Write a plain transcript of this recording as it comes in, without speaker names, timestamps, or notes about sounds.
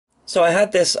So I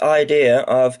had this idea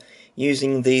of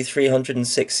using the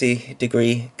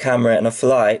 360-degree camera in a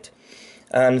flight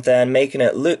and then making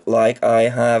it look like I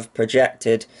have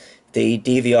projected the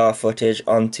DVR footage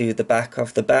onto the back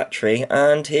of the battery,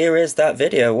 and here is that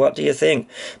video. What do you think?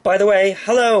 By the way,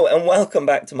 hello and welcome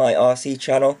back to my RC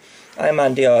channel. I'm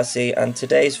Andy RC, and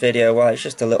today's video, well, it's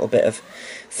just a little bit of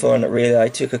fun really. I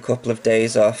took a couple of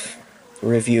days off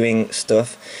reviewing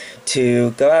stuff to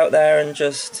go out there and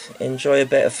just enjoy a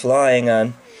bit of flying,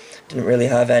 and didn't really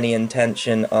have any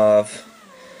intention of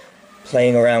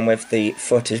playing around with the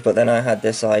footage, but then I had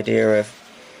this idea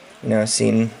of,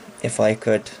 seeing if I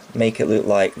could make it look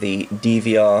like the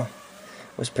DVR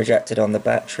was projected on the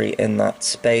battery in that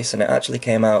space, and it actually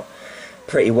came out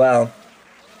pretty well.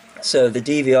 So the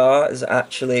DVR is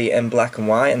actually in black and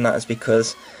white, and that is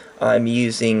because I'm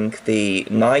using the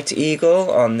Night Eagle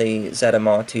on the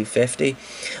ZMR 250.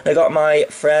 I got my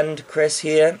friend Chris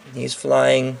here. He's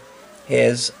flying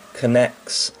his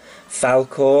Connex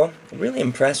Falcor. Really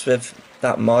impressed with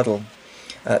that model,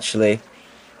 actually.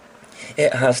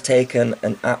 It has taken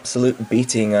an absolute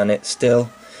beating and it still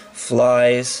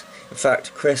flies. In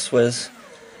fact, Chris was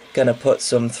going to put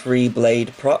some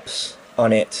 3-blade props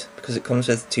on it because it comes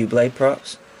with 2 blade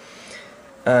props,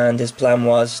 and his plan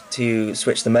was to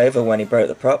switch them over when he broke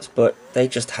the props, but they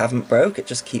just haven't broke. It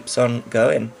just keeps on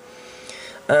going.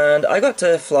 And I got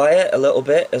to fly it a little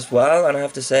bit as well, and I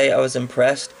have to say I was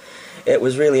impressed. It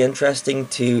was really interesting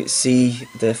to see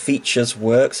the features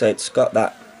work. So it's got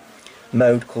that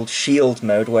mode called shield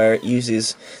mode, where it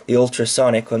uses the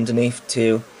ultrasonic underneath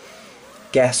to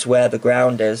guess where the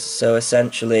ground is. So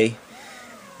essentially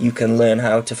you can learn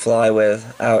how to fly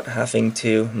without having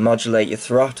to modulate your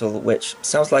throttle, which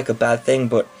sounds like a bad thing,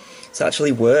 but it's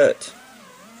actually worked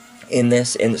in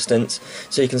this instance.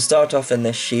 So you can start off in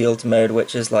this shield mode,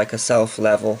 which is like a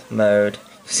self-level mode.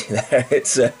 You see there,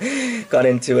 it's gone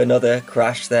into another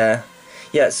crash there.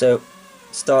 Yeah, so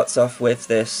starts off with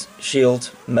this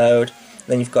shield mode,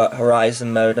 then you've got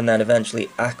horizon mode, and then eventually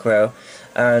acro.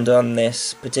 And on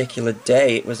this particular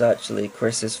day, it was actually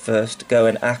Chris's first go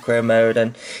in acro mode,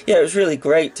 and yeah, it was really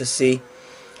great to see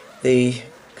the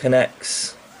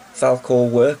Connex Falcor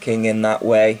working in that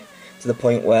way, to the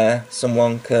point where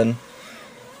someone can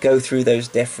go through those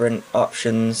different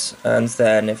options and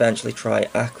then eventually try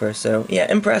acro. So yeah,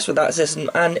 impressed with that system,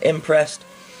 and impressed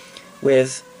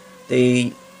with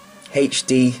the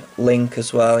HD link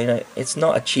as well. It's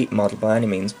not a cheap model by any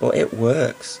means, but it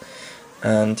works.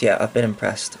 And yeah, I've been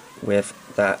impressed with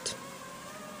that.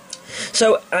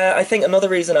 So I think another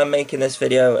reason I'm making this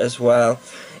video as well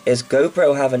is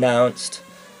GoPro have announced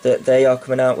that they are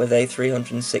coming out with a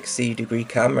 360-degree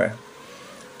camera,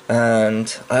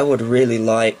 and I would really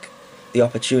like the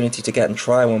opportunity to get and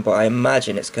try one, but I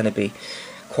imagine it's going to be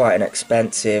quite an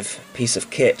expensive piece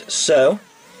of kit. So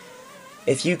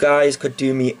if you guys could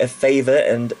do me a favor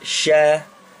and share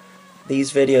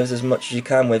these videos as much as you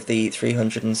can with the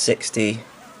 360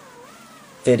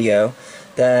 video,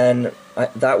 then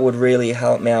that would really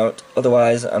help me out.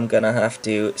 Otherwise I'm gonna have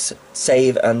to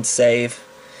save and save,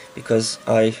 because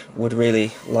I would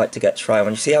really like to get to try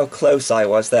one. You see how close I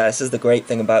was there? This is the great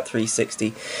thing about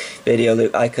 360 video.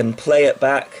 Look, I can play it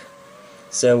back.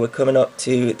 So we're coming up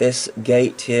to this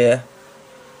gate here,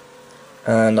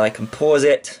 and I can pause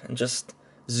it and just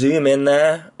zoom in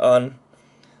there on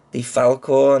the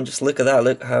Falcor, and just look at that,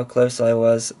 look how close I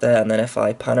was there. And then if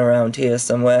I pan around here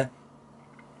somewhere,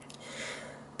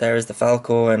 there is the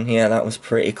Falcor, and yeah, that was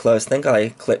pretty close. I think I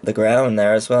clipped the ground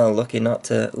there as well, lucky not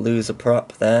to lose a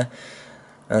prop there.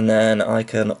 And then I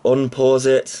can unpause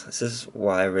it. This is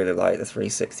why I really like the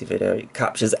 360 video. It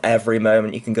captures every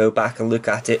moment. You can go back and look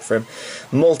at it from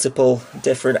multiple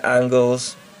different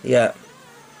angles. Yeah,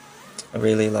 I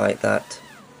really like that.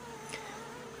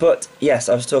 But yes,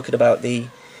 I was talking about the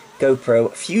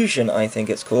GoPro Fusion, I think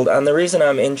it's called, and the reason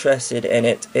I'm interested in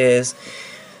it is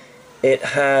it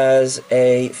has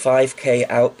a 5K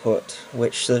output,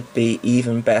 which should be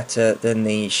even better than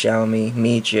the Xiaomi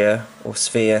Mijia or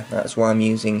Sphere. That's why I'm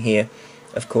using here,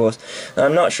 of course. Now,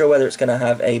 I'm not sure whether it's going to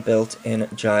have a built-in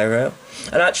gyro.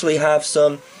 I actually have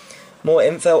some more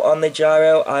info on the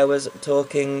gyro. I was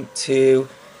talking to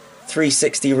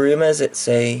 360 Rumors. It's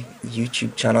a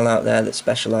YouTube channel out there that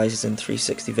specializes in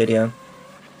 360 video.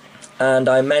 And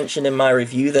I mentioned in my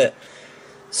review that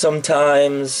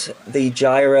sometimes the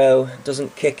gyro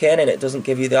doesn't kick in and it doesn't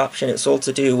give you the option. It's all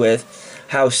to do with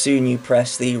how soon you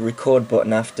press the record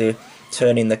button after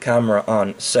turning the camera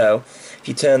on. So if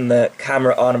you turn the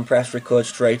camera on and press record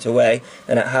straight away,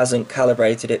 then it hasn't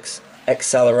calibrated its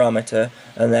accelerometer,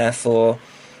 and therefore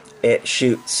it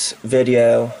shoots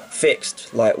video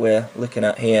fixed like we're looking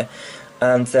at here,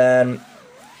 and then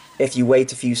if you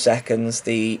wait a few seconds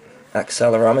the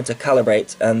accelerometer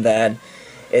calibrates and then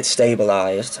it's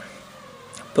stabilized.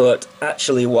 But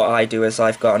actually what I do is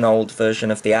I've got an old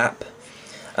version of the app,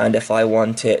 and if I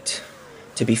want it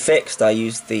to be fixed I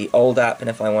use the old app, and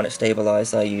if I want it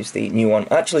stabilized I use the new one.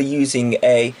 I'm actually using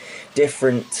a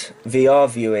different VR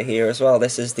viewer here as well.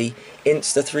 This is the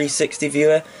Insta360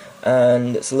 viewer,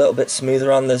 and it's a little bit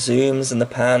smoother on the zooms and the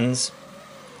pans.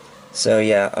 So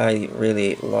yeah, I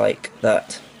really like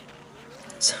that.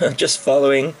 So just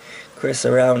following Chris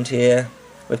around here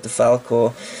with the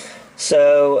Falcor.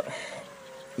 So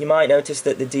you might notice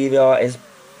that the DVR is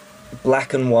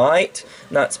black and white,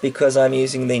 and that's because I'm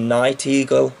using the Night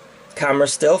Eagle camera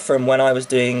still from when I was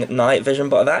doing night vision,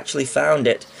 but I've actually found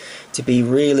it to be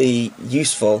really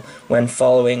useful when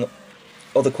following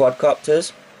other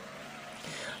quadcopters,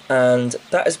 and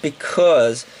that is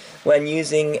because when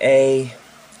using a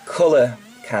colour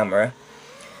camera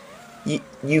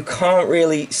you can't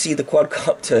really see the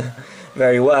quadcopter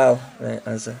very well.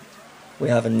 We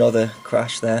have another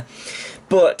crash there.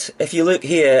 But if you look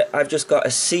here, I've just got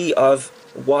a sea of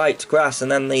white grass,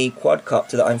 and then the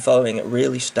quadcopter that I'm following, it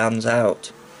really stands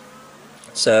out.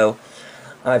 So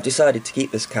I've decided to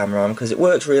keep this camera on because it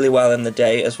works really well in the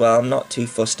day as well. I'm not too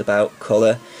fussed about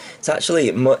colour. It's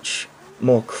actually much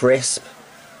more crisp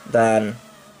than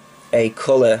a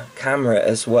colour camera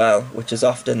as well, which is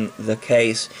often the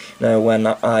case. You know, when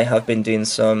I have been doing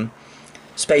some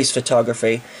space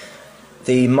photography,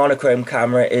 the monochrome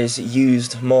camera is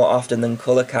used more often than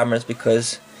colour cameras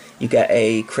because you get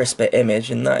a crisper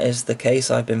image, and that is the case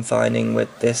I've been finding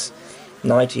with this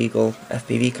Night Eagle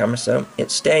FPV camera. So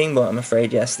it's staying, but I'm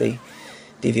afraid yes, the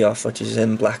DVR footage is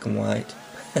in black and white.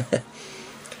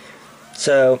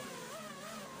 So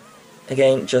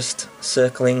again, just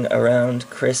circling around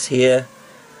Chris here.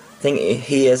 I think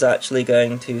he is actually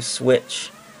going to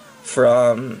switch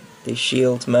from the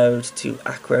shield mode to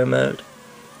acro mode.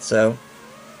 So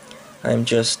I'm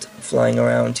just flying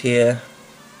around here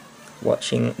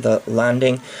watching the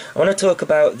landing. I want to talk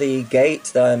about the gate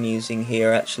that I'm using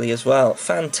here actually as well.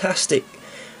 Fantastic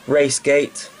race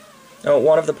gate. Now,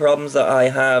 one of the problems that I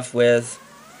have with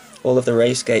all of the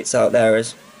race gates out there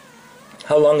is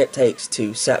how long it takes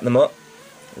to set them up.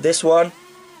 This one,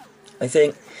 I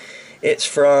think it's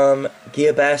from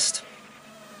GearBest,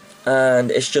 and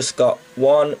it's just got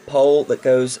one pole that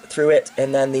goes through it,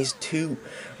 and then these two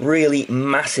really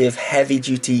massive heavy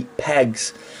duty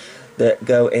pegs that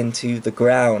go into the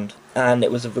ground. And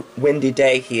it was a windy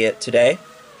day here today,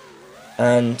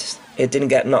 and it didn't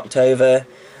get knocked over,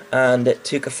 and it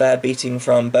took a fair beating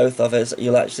from both of us.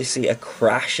 You'll actually see a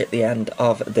crash at the end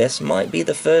of this. Might be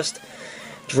the first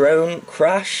drone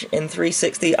crash in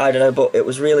 360, I don't know, but it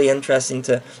was really interesting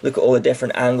to look at all the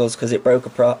different angles because it broke a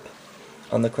prop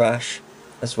on the crash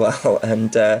as well.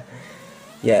 And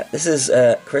yeah, this is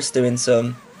Chris doing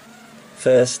some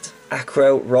first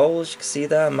acro rolls. You can see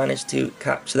there, I managed to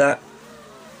capture that.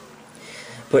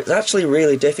 But it's actually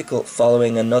really difficult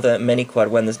following another mini quad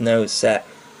when there's no set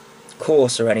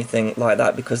course or anything like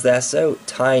that, because they're so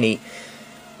tiny.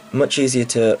 Much easier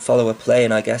to follow a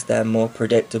plane, I guess they're more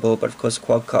predictable, but of course a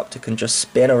quadcopter can just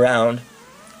spin around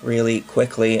really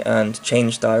quickly and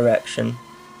change direction.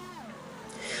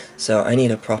 So I need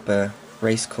a proper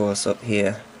race course up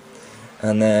here,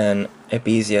 and then it'd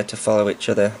be easier to follow each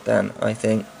other then, I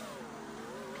think.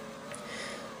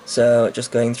 So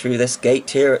just going through this gate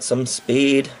here at some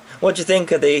speed. What do you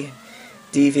think of the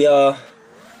DVR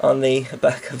on the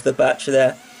back of the battery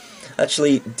there?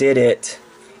 Actually did it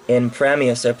in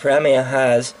Premiere. So Premiere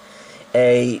has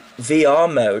a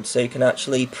VR mode, so you can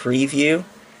actually preview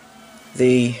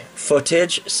the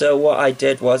footage. So what I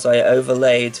did was I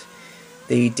overlaid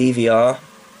the DVR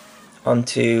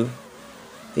onto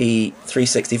the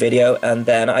 360 video, and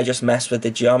then I just messed with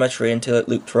the geometry until it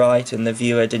looked right, and the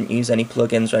viewer didn't use any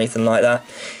plugins or anything like that.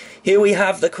 Here we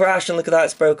have the crash, and look at that,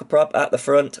 it's broke a prop at the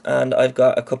front, and I've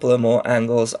got a couple of more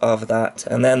angles of that.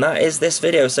 And then that is this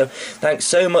video, so thanks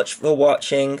so much for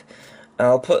watching.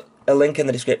 I'll put a link in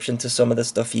the description to some of the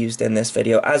stuff used in this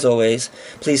video. As always,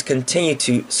 please continue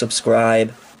to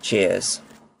subscribe. Cheers.